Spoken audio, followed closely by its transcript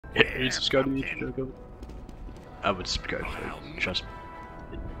Are you subscribed to me? I would subscribe. Trust me.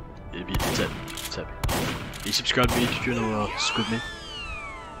 It's epic. You subscribe to me if you know squid me.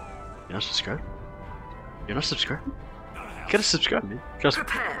 You're not subscribed? You're not subscribed? You gotta subscribe to me. Trust me.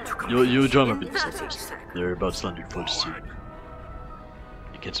 You'll enjoy my videos like this. They're about Slender footage too.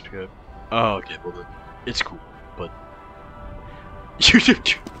 You can't subscribe? Oh, okay, well then. It's cool, but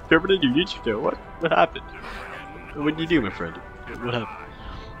YouTube, permanent your YouTube channel. What happened? What did you do, my friend? What happened?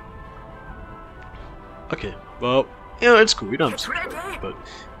 Okay, well, yeah, it's cool. You don't have to subscribe, but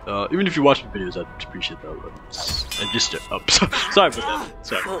even if you watch my videos, I'd appreciate that. I just sorry about that.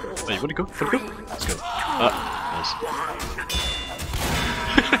 Sorry. Wait, you wanna go? Wanna go? Let's go. Nice.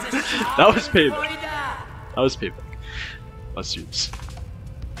 That was payback. That was payback. Let's do this.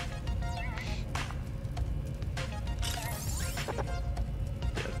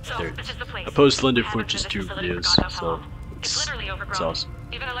 There. I post Slender for just 2 videos, so it's awesome.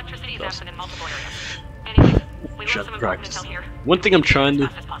 Even electricity is absent in multiple areas. Anyways, we Shut some practice. here. One thing I'm trying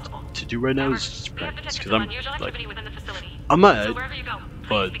to do right now is just practice, because I'm like, I'm not, so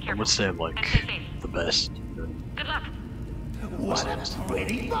but I would say I'm like the best. Good luck.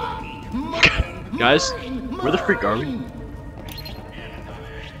 Guys, where the freak are we?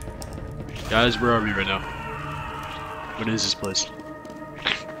 Guys, where are we right now? What is this place?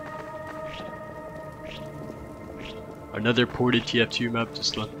 Another ported TF2 map to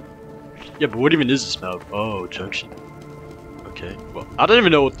Slender. Yeah, but what even is this map? Oh, junction. Okay, well, I don't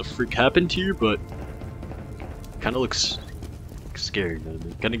even know what the freak happened here, but kind of looks scary, man.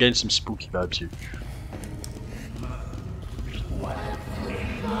 Kind of getting some spooky vibes here.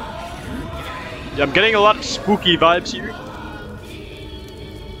 Yeah, I'm getting a lot of spooky vibes here.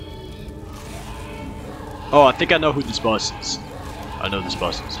 Oh, I think I know who this boss is. I know this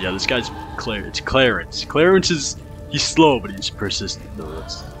boss is. Yeah, this guy's It's Clarence. Clarence is... He's slow, but he's persistent, though.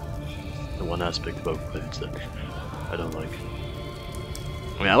 That's the one aspect about Clarence that I don't like.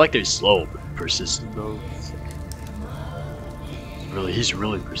 I mean, I like that he's slow, but persistent, though. He's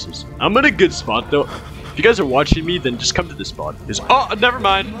really persistent. I'm in a good spot, though. If you guys are watching me, then just come to this spot. Oh, never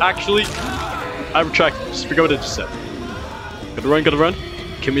mind. Actually, I retract this. Forget what I just said. Gotta run.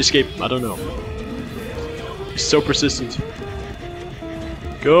 Can we escape him? I don't know. He's so persistent.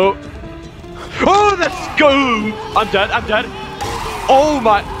 Go. Oh, let's go! I'm dead. Oh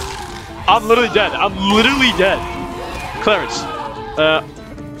my. I'm literally dead. Clarence.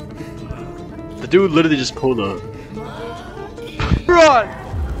 The dude literally just pulled a... Run!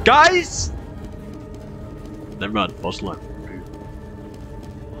 Guys! Never mind. False alarm.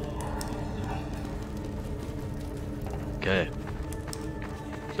 Okay.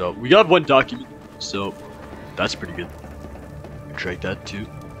 So, we got 1 document. So, that's pretty good. Track that too.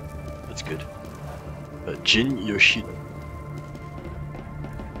 That's good. Jin Yoshida.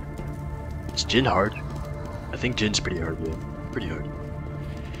 Is Jin hard? I think Jin's pretty hard, yeah. Pretty hard.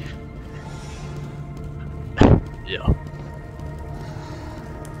 Yeah.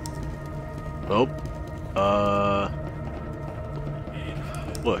 Well,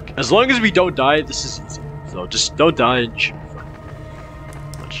 look, as long as we don't die, this is easy. So just don't die and you should be fine.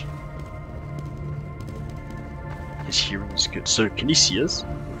 Much. His hearing is good. So can he see us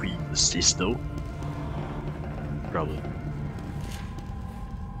if we stay still? Probably.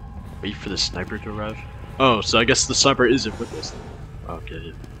 Wait for the sniper to arrive. Oh, so I guess the sniper isn't with us. Okay.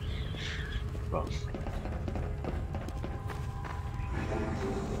 Yeah. Well.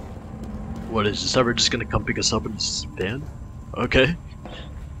 What is the sniper just gonna come pick us up in his van? Okay.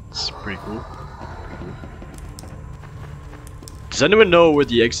 It's pretty cool. Does anyone know where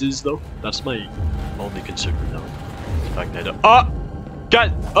the exit is though? That's my only concern right now. The fact that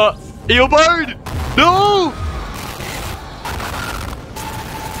God! Eel bird! No!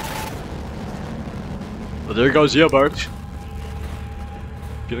 Well, there goes Eel bird.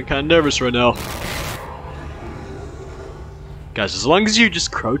 Feeling kind of nervous right now. Guys, as long as you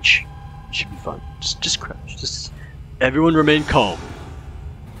just crouch, you should be fine. Just crouch. Just everyone remain calm.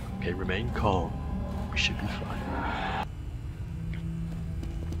 Okay, remain calm. We should be fine.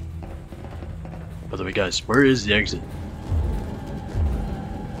 By the way, guys, where is the exit?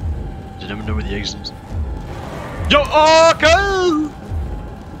 Does anyone know where the exit is? Yo, go!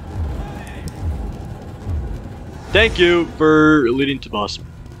 Thank you for leading to boss.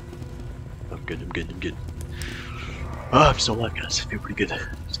 I'm good. Oh, I'm still alive, guys. I feel pretty good.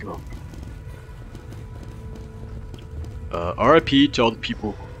 Let's go. RIP to all the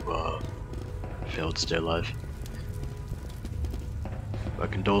people who failed to stay alive. My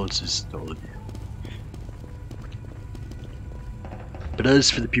condolences to all of you. But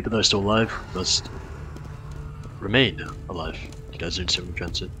as for the people that are still alive, who must remain alive, you Guys are in similar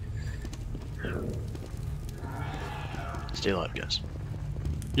transit. Stay alive, guys.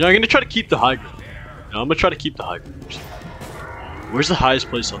 You know, I'm gonna try to keep the high ground. You know, I'm gonna try to keep the high ground. Where's the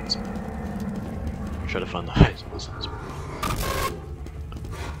highest place on this map? Try to find the highest place on this map.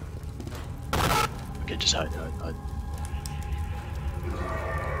 Okay, just hide.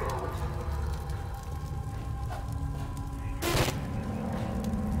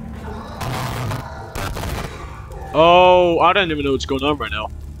 Oh, I don't even know what's going on right now.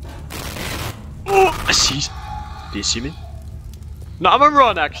 Oh, I see. Do you see me? No, I'm gonna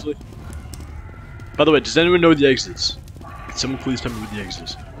run actually. By the way, does anyone know where the exit is? Can someone please tell me where the exit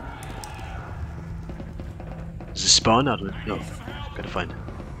is? Does it spawn? I don't know. Gotta find it.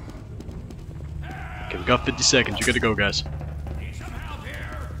 Okay, we got 50 seconds. You gotta go, guys.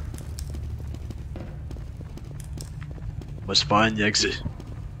 Must find the exit.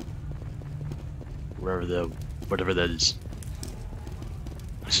 Whatever that is.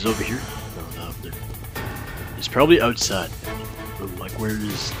 Is it over here? No, not up there. It's probably outside. But like, where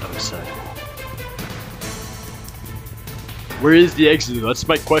is outside? Where is the exit? That's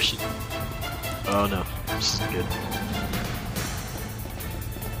my question. Oh no, this isn't good.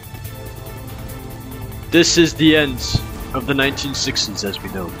 This is the end of the 1960s as we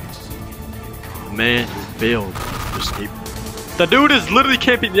know it. The man who failed to escape. The dude is literally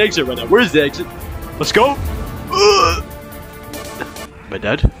camping the exit right now. Where is the exit? Let's go! Am I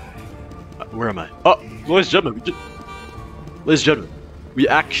dead? Where am I? Oh, ladies and gentlemen, we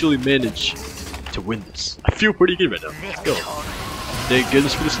actually managed to win this. I feel pretty good right now. Let's go. Thank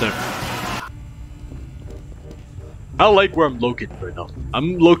goodness for the sniper. I like where I'm located right now.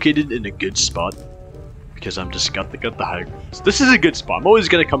 I'm located in a good spot because I'm just got the high ground. This is a good spot. I'm always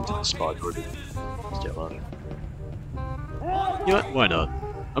gonna come to this spot in order to stay alive. You know what? Why not?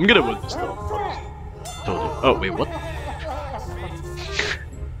 I'm gonna win this though. Told you. Oh wait, what?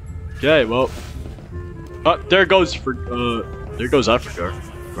 Okay, well. Oh, there goes Africa,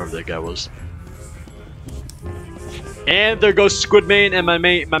 whoever that guy was. And there goes Squidman and my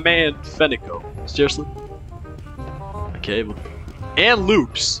man Fenico. Seriously? Okay, well, and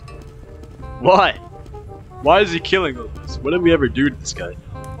Loops. Why? Why is he killing all of us? What did we ever do to this guy?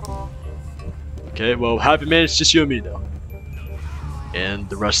 Okay, well, happy man, it's just you and me now. And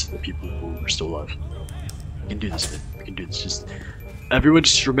the rest of the people who are still alive. We can do this, man. We can do this. Just everyone,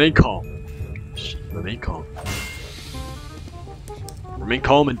 just remain calm. Just remain calm. Remain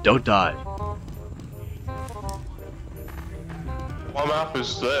calm and don't die. What map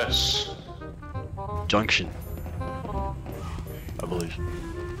is this? Junction, I believe.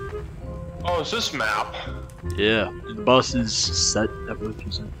 Oh, is this map? Yeah, and the boss is set. I believe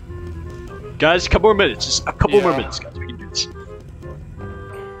he's in. Guys, a couple more minutes. Just a couple more minutes, guys. We can do this.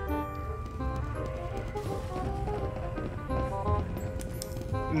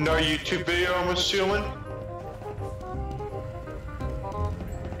 No YouTube video, I'm assuming?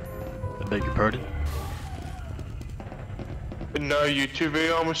 I beg your pardon? No YouTube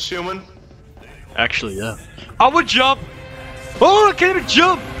video, I'm assuming? Actually, yeah. I would jump! Oh, I can't even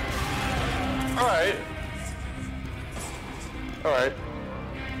jump! Alright. Alright.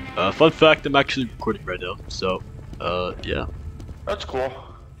 Fun fact, I'm actually recording right now, so, yeah. That's cool.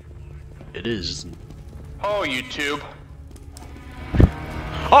 It is. Oh, YouTube.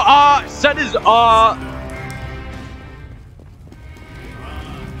 Oh, set is, I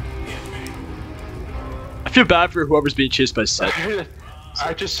feel bad for whoever's being chased by Set.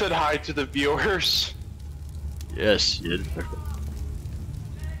 I just said hi to the viewers. Yes, you did.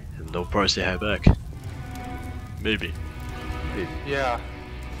 And they'll probably say hi back. Maybe. Yeah.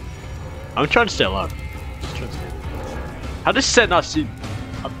 I'm trying to stay alive. Just trying to stay alive. How does Set not see me?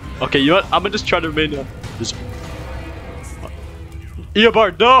 Okay, you know what? I'm gonna just try to remain this.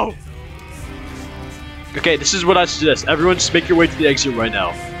 Eobard, no! Okay, this is what I suggest. Everyone just make your way to the exit right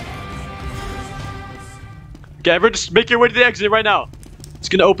now. Okay, everyone just make your way to the exit right now. It's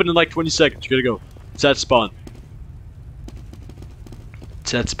gonna open in like 20 seconds. You're gonna go. It's at spawn.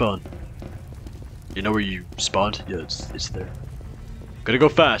 It's at spawn. You know where you spawned? Yeah, it's there. Gotta go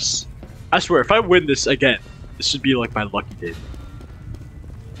fast. I swear, if I win this again, this should be like my lucky day.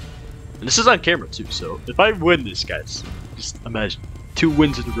 And this is on camera too, so if I win this, guys, just imagine 2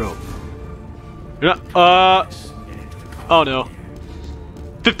 wins in a row. You're not, oh no.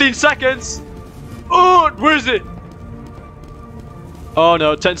 15 seconds! Oh, where is it? Oh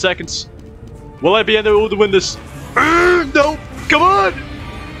no, 10 seconds. Will I be able to win this? No! Come on!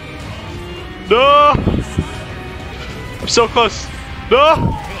 No! I'm so close.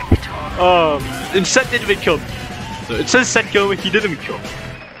 No! And Set didn't even kill me. So it says Set killed me, he didn't even kill me.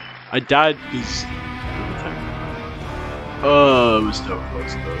 I died because It was so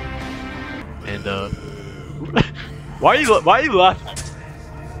close though. And why are you laughing?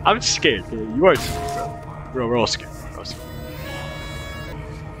 I'm scared. You are scared, bro. We're all scared.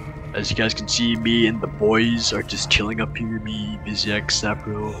 As you guys can see, me and the boys are just chilling up here. Me, Bizyak,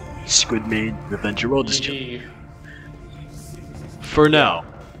 Sapro, Squidmain, Revenger. We're all just chilling. For now,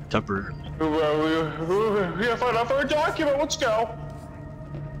 temporarily. We gotta find out for a document. Let's go.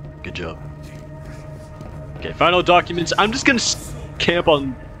 Good job. Okay, final documents. I'm just gonna camp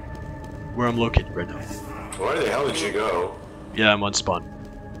on where I'm located right now. Where the hell did you go? Yeah, I'm on spawn.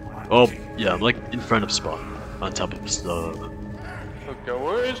 Oh, yeah, I'm like in front of spawn, on top of the. Okay,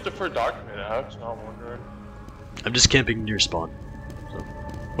 where is the first document at? That's not wondering. I'm just camping near spawn. So,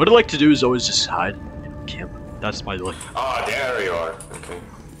 what I like to do is always just hide and camp. That's my like. Ah, there you are. Okay.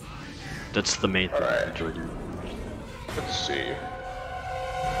 That's the main thing Alright. I enjoy doing. Let's see.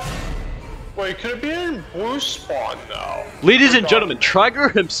 Wait, could it be in blue spawn now? Ladies and gentlemen,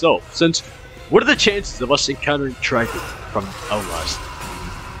 Trager himself. Since, what are the chances of us encountering Trager from Outlast?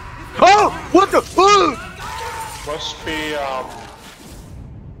 Oh! What the fuck? Must be,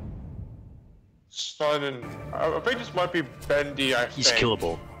 Sun and... I think this might be Bendy, I think. He's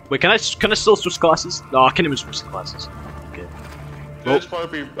killable. Wait, can I still switch classes? No, I can't even switch classes. Okay. This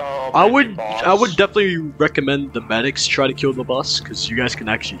might be, I would boss. definitely recommend the medics try to kill the boss, because you guys can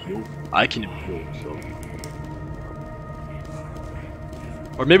actually heal. I can even heal, so.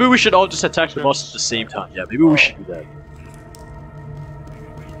 Or maybe we should all just attack the boss at the same time. Yeah, maybe we should do that.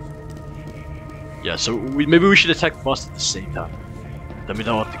 Yeah, so maybe we should attack the boss at the same time. Then we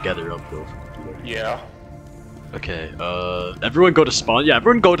don't have to gather up though. Yeah. Okay, everyone go to spawn. Yeah,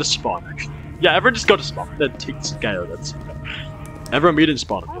 everyone go to spawn actually. Yeah, everyone just go to spawn. Then take this guy out at the same time. Everyone meet in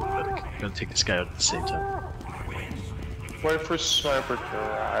spawn. I'm gonna take this guy out at the same time. Wait for sniper to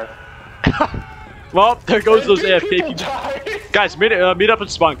arrive. Well, there goes those Dude, AFK people people. die. Guys, meet up in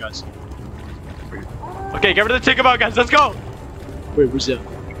spawn, guys. Okay, get ready to take him out, guys. Let's go. Wait, where's that?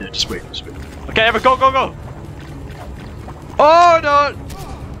 Yeah, just wait. Okay, everyone, go. Oh no!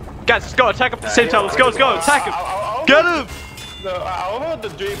 Guys, let's go. Attack him at the same time. Let's go. Attack him. Get him. No, I don't know if the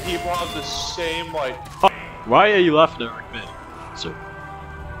three people have the same, like... Oh, why are you laughing at Rick Man? So,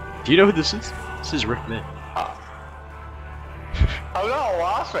 do you know who this is? This is Rick Man. I'm not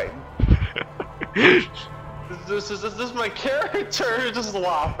laughing. This is my character just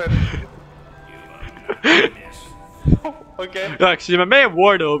laughing. Okay. Actually, my man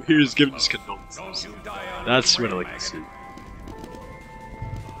Wardo over here is giving his condolences. That's what I like to see.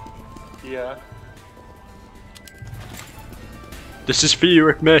 Yeah. This is for you,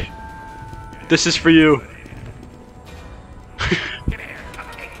 Rick May. This is for you.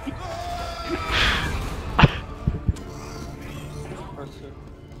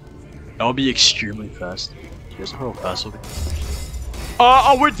 I'll be extremely fast. You guys know how fast I'll be?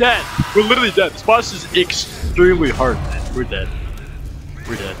 Oh, we're dead! We're literally dead. This boss is extremely hard, man. We're dead.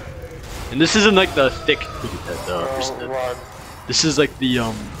 And this isn't like the thick person head. This is like the,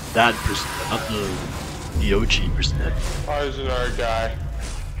 that person head, not the OG person head. Oh, there's another guy.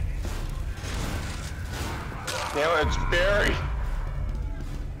 Damn, it's Barry.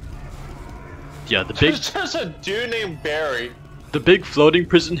 Yeah, the big... There's a dude named Barry. The big floating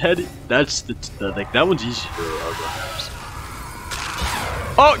prison head, that's the like, that one's easy to outrun.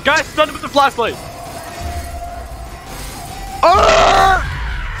 Oh, guys, stun him with the flashlight! Oh!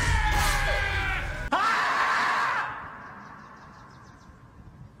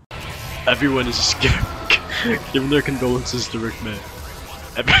 Everyone is giving their condolences to Rick May.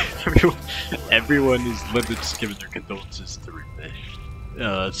 Everyone is literally just giving their condolences to Rick May.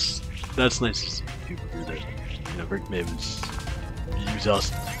 Yeah, that's nice to see people do that. You know, Rick May was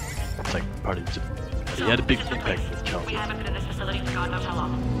awesome. It's like part of it. He had a big impact with We childhood. haven't been in this facility for God knows how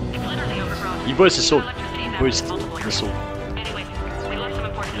long. It's literally overgrown. He voiced his soul. Electricity is Voiced active in multiple the soul. areas. Anyways, we left some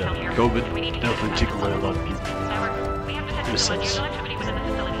important intel Yeah, here. COVID We need to get definitely it took back. away a lot of people. However, we have detected Makes some sense. unusual activity within the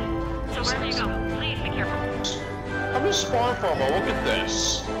facility. So wherever you go, please be careful. I'm just spawned from him. Look at this.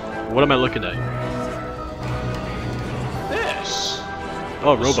 What am I looking at? This.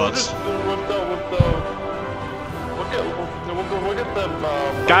 Oh, robots. Look at them.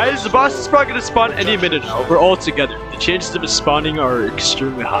 Guys, the boss is probably gonna spawn any minute now. We're all together. The chances of it spawning are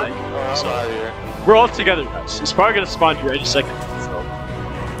extremely high. I'm So, out of here. we're all together, guys. It's probably gonna spawn here any second. So,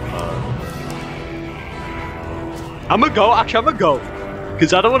 I'm gonna go. Actually, I'm gonna go.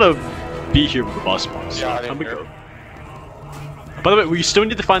 Because I don't want to be here with the boss spawns. So Yeah, I'm gonna here. go. By the way, we still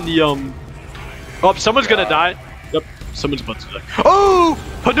need to find the, Oh, someone's gonna die. Yep, someone's about to die. Oh!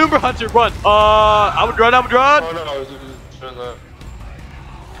 Penumbra Hunter, run! I would run! Oh no, it's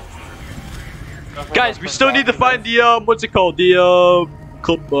Guys, we still need to find the what's it called? The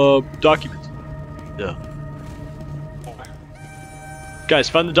document. Yeah. Guys,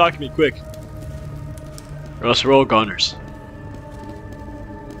 find the document quick. Or else we're all goners.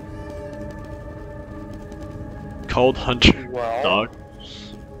 Called Hunter. Well. Dog.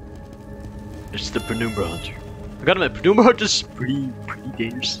 It's the Penumbra Hunter. I gotta admit, Penumbra Hunter's pretty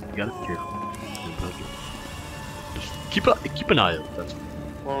dangerous. You gotta be careful. Just keep an eye out. That's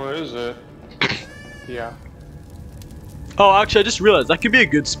Well, is it? Yeah. Oh, actually, I just realized that could be a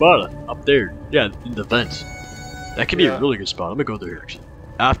good spot up there. Yeah, in the vent. That could be a really good spot. I'm gonna go there actually.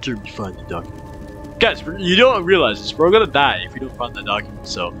 After we find the document. Guys, you don't realize this. We're gonna die if we don't find that document.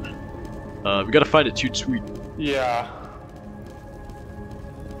 So, we gotta find it too sweet. Yeah.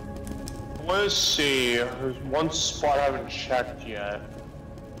 Let's see. There's one spot I haven't checked yet.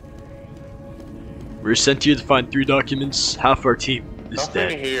 We're sent here to find 3 documents. Half our team is Nothing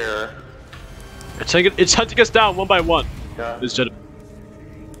dead. here. It's hunting us down one by one. Yeah. This gentleman.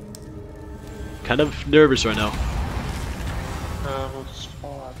 Kind of nervous right now. What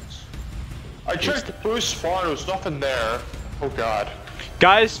spots? I checked the blue spot. There was nothing there. Oh god.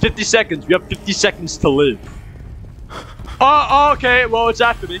 Guys, 50 seconds. We have 50 seconds to live. Oh, okay. Well, it's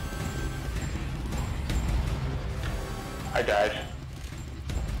after me. I died.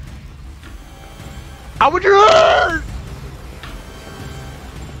 How would you run?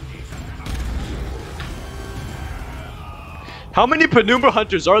 How many Penumbra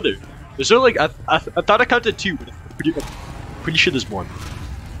Hunters are there? Is there like, I thought I counted 2, but I'm pretty sure there's 1.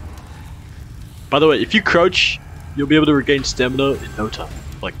 By the way, if you crouch, you'll be able to regain stamina in no time.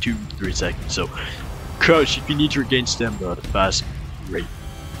 Like 2-3 seconds. So, crouch if you need to regain stamina at a fast rate.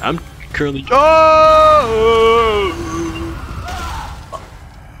 I'm currently... Oh!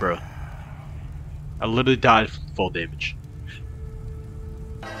 Bruh. I literally died from fall damage.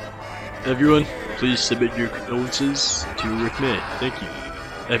 Everyone, please submit your condolences to Rick May. Thank you.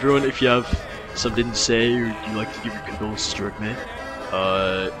 Everyone, if you have something to say or you'd like to give your condolences to Rick May,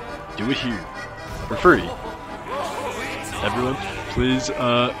 do it here. For free. Everyone, please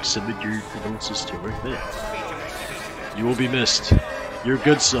submit your condolences to Rick May. You will be missed. You're a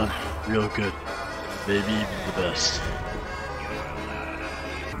good son. Real good. Maybe even the best.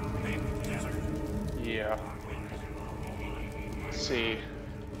 Yeah. Let's see.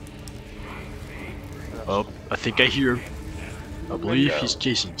 Oh, I think I hear him. I believe he's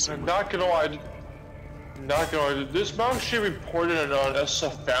chasing I'm someone. not gonna lie. This mount should be reported on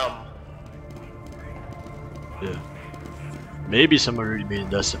SFM. Yeah. Maybe someone already made an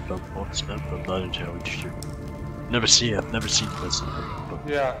SFM on this map, but I'm not entirely sure. I've never seen an SFM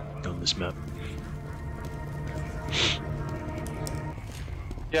Yeah. on this map.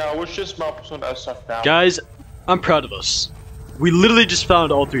 Yeah, which this map was on SFM. Guys, I'm proud of us. We literally just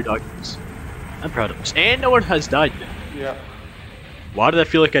found all 3 documents. I'm proud of us. And no one has died yet. Yeah. Why did I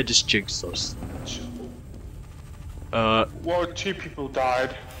feel like I just jinxed us? Well, 2 people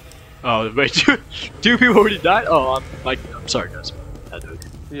died. Oh, wait, two people already died? Oh, I'm sorry, guys. I do it.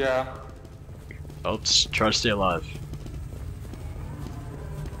 Yeah. I'll just try to stay alive.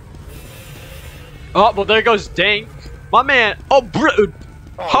 Oh, well, there goes Dank. My man. Oh, bro.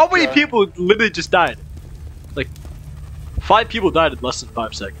 How many people literally just died? Like, 5 people died in less than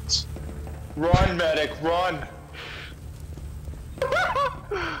 5 seconds. Run, medic, run!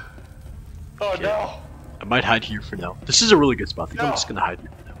 Oh no! I might hide here for now. This is a really good spot. I think I'm just gonna hide here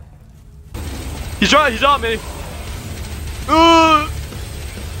for now. He's on me!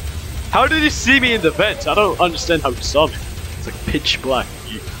 How did he see me in the vent? I don't understand how he saw me. It's like pitch black.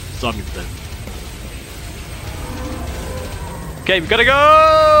 He saw me in the vent. Okay, we gotta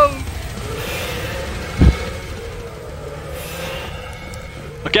go!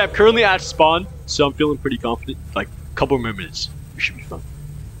 Okay, I'm currently at spawn, so I'm feeling pretty confident. Like, a couple more minutes. We should be fine.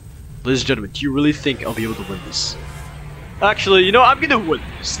 Ladies and gentlemen, do you really think I'll be able to win this? Actually, you know, I'm gonna win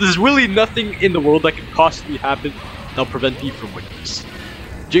this. There's really nothing in the world that could possibly happen that'll prevent me from winning this.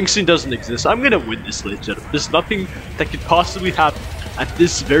 Jinxing doesn't exist. I'm gonna win this, ladies and gentlemen. There's nothing that could possibly happen at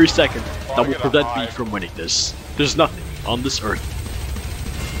this very second that will prevent me from winning this. There's nothing on this earth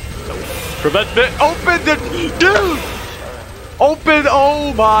that will prevent me. Open the... Dude! Open...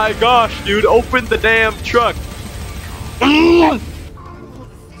 Oh my gosh, dude. Open the damn truck. Am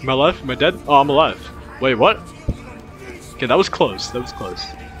I alive? Am I dead? Oh, I'm alive. Wait, what? Okay, that was close. That was close.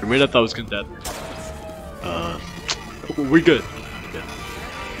 For a minute, I thought I was gonna die. We're good. Yeah.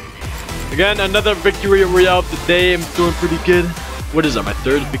 Again, another victory royale of the day. I'm doing pretty good. What is that? My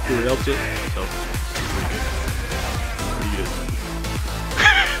 3rd victory royale today? So, pretty good.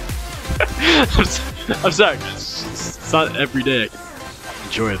 I'm sorry, guys. It's not every day I can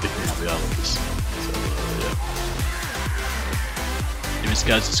enjoy a victory royale like this.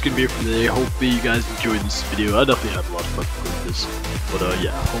 anyways, guys, it's gonna be it for today. Hopefully you guys enjoyed this video. I definitely had a lot of fun with this, but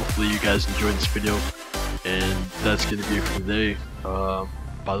yeah, hopefully you guys enjoyed this video, and that's gonna be it for today.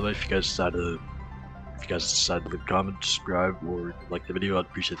 By the way, if you guys decide to leave a comment, subscribe, or like the video, I'd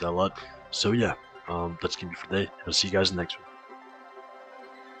appreciate that a lot. So yeah, that's gonna be for today. I'll see you guys in the next one.